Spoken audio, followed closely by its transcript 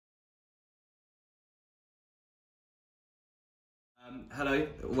Hello,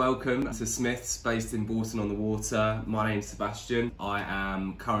 welcome to Smith's, based in Bourton-on-the-Water. My name's Sebastian. I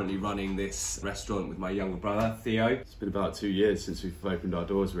am currently running this restaurant with my younger brother, Theo. It's been about 2 years since we've opened our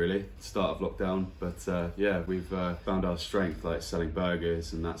doors, really. Start of lockdown, but yeah, we've found our strength, like selling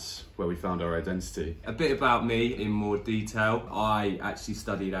burgers, and that's where we found our identity. A bit about me in more detail. I actually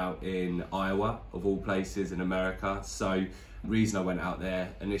studied out in Iowa, of all places in America, so the reason I went out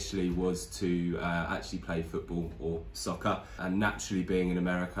there initially was to actually play football or soccer, and naturally being in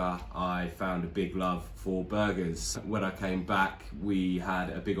America I found a big love for burgers. When I came back we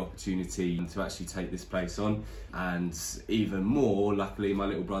had a big opportunity to actually take this place on, and even more luckily my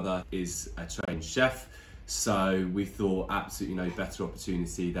little brother is a trained chef, so we thought absolutely no better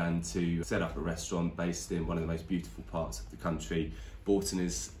opportunity than to set up a restaurant based in one of the most beautiful parts of the country. Bourton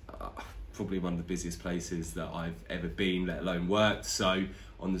is probably one of the busiest places that I've ever been, let alone worked. So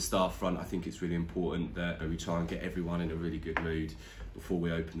on the staff front, I think it's really important that we try and get everyone in a really good mood before we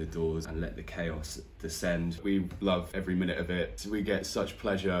open the doors and let the chaos descend. We love every minute of it. We get such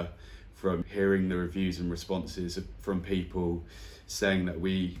pleasure from hearing the reviews and responses from people saying that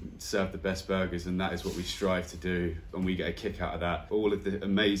we serve the best burgers, and that is what we strive to do, and we get a kick out of that. All of the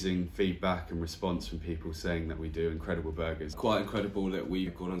amazing feedback and response from people saying that we do incredible burgers. Quite incredible that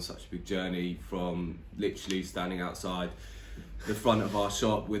we've gone on such a big journey from literally standing outside the front of our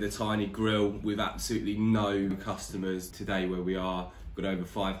shop with a tiny grill with absolutely no customers today where we are. We've got over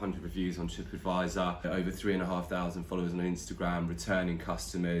 500 reviews on TripAdvisor, over 3,500 followers on Instagram, returning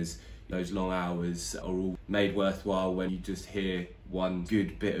customers. Those long hours are all made worthwhile when you just hear one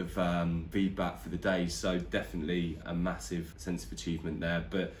good bit of feedback for the day, so definitely a massive sense of achievement there.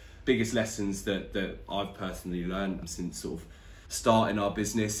 But biggest lessons that I've personally learned since sort of starting our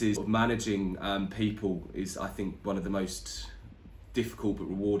business is managing people is, I think, one of the most difficult but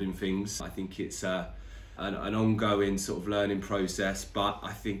rewarding things. I think it's an ongoing sort of learning process, but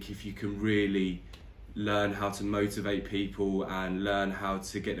I think if you can really learn how to motivate people and learn how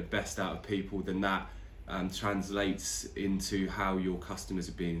to get the best out of people, then that translates into how your customers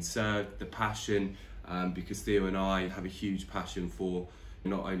are being served, the passion, because Theo and I have a huge passion for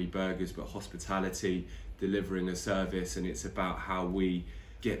not only burgers but hospitality, delivering a service, and it's about how we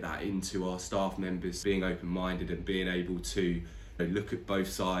get that into our staff members, being open-minded and being able to look at both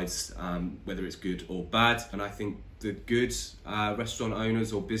sides, whether it's good or bad. And I think the good restaurant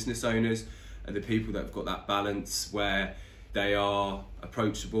owners or business owners are the people that have got that balance where they are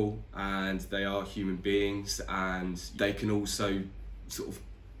approachable and they are human beings, and they can also sort of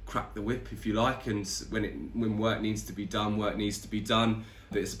crack the whip, if you like, and when work needs to be done, work needs to be done.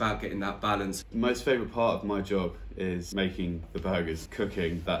 But it's about getting that balance. The most favourite part of my job is making the burgers,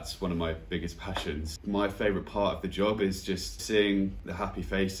 cooking. That's one of my biggest passions. My favourite part of the job is just seeing the happy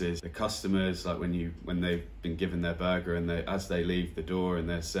faces, the customers, like when they've been given their burger and as they leave the door and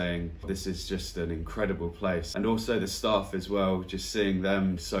they're saying, this is just an incredible place. And also the staff as well, just seeing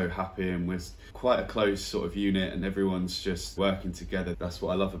them so happy, and we're quite a close sort of unit and everyone's just working together. That's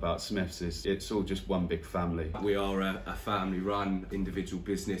what I love about Smith's, is it's all just one big family. We are a family run individual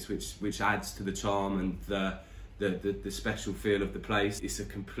business, which adds to the charm and the special feel of the place. It's a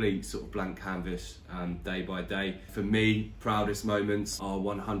complete sort of blank canvas day by day. For me, proudest moments are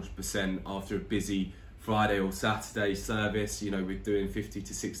 100% after a busy Friday or Saturday service. You know, we're doing 50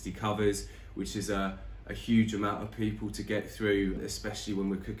 to 60 covers, which is a huge amount of people to get through, especially when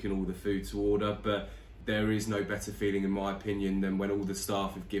we're cooking all the food to order. But there is no better feeling, in my opinion, than when all the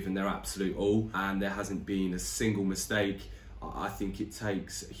staff have given their absolute all and there hasn't been a single mistake. I think it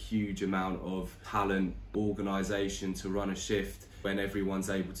takes a huge amount of talent, organisation to run a shift. When everyone's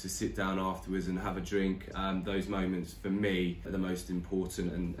able to sit down afterwards and have a drink, those moments for me are the most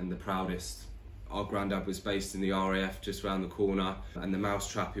important and the proudest. Our granddad was based in the RAF just around the corner, and the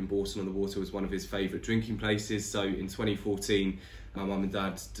Mousetrap in Bourton-on-the-Water was one of his favourite drinking places. So in 2014, my mum and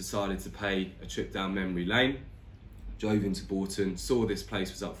dad decided to pay a trip down memory lane, drove into Bourton, saw this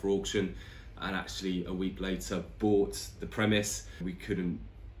place was up for auction, and actually a week later bought the premise. We couldn't,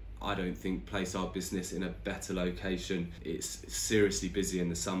 I don't think, place our business in a better location. It's seriously busy in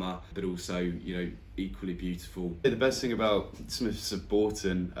the summer, but also, you know, equally beautiful. The best thing about Smith's of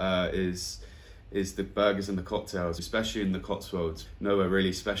Bourton is the burgers and the cocktails, especially in the Cotswolds. Nowhere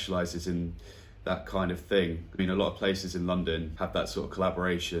really specialises in that kind of thing. I mean, a lot of places in London have that sort of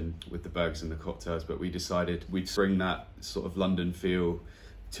collaboration with the burgers and the cocktails, but we decided we'd bring that sort of London feel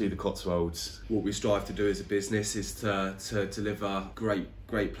to the Cotswolds. What we strive to do as a business is to deliver great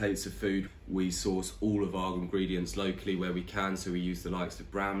plates of food. We source all of our ingredients locally where we can, so we use the likes of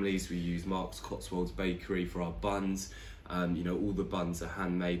Bramley's, we use Mark's Cotswolds Bakery for our buns. You know, all the buns are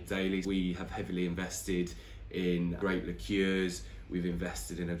handmade daily. We have heavily invested in great liqueurs. We've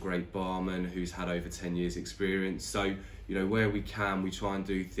invested in a great barman who's had over 10 years experience. So, you know, where we can, we try and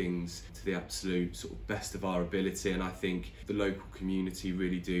do things to the absolute sort of best of our ability. And I think the local community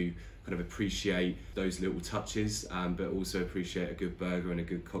really do kind of appreciate those little touches, but also appreciate a good burger and a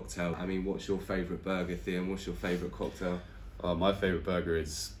good cocktail. I mean, what's your favourite burger, Theo, and what's your favourite cocktail? Oh, my favourite burger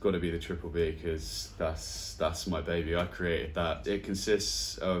is got to be the Triple B, because that's my baby. I created that. It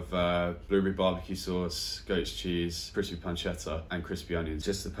consists of blueberry barbecue sauce, goat's cheese, crispy pancetta and crispy onions.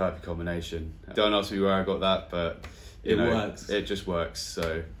 Just the perfect combination. Don't ask me where I got that, but you know, works. It just works.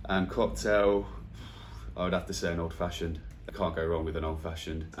 So, and cocktail, I would have to say an old fashioned. I can't go wrong with an old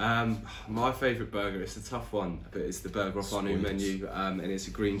fashioned. My favourite burger, it's a tough one, but it's the burger off our new menu, and it's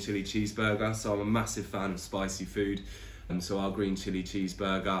a green chilli cheeseburger. So I'm a massive fan of spicy food. So our green chilli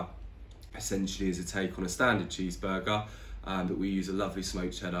cheeseburger essentially is a take on a standard cheeseburger, but we use a lovely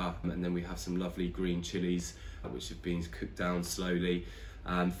smoked cheddar, and then we have some lovely green chilies which have been cooked down slowly.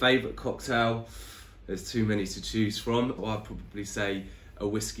 Favourite cocktail, there's too many to choose from. I'd probably say a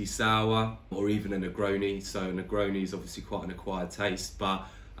whiskey sour or even a Negroni. So a Negroni is obviously quite an acquired taste, but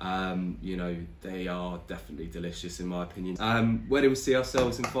you know, they are definitely delicious in my opinion. Where do we see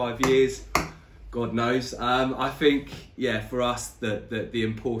ourselves in 5 years? God knows. I think, yeah, for us, the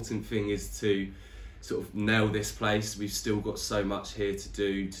important thing is to sort of nail this place. We've still got so much here to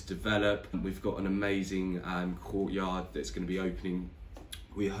do, to develop. We've got an amazing courtyard that's going to be opening,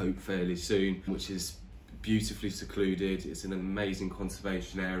 we hope, fairly soon, which is beautifully secluded. It's an amazing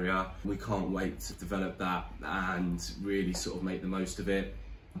conservation area. We can't wait to develop that and really sort of make the most of it.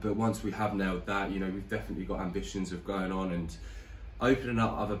 But once we have nailed that, you know, we've definitely got ambitions of going on and opening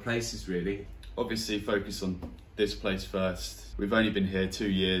up other places, really. Obviously focus on this place first. We've only been here 2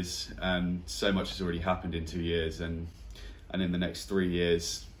 years and so much has already happened in 2 years, and in the next 3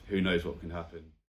 years, who knows what can happen.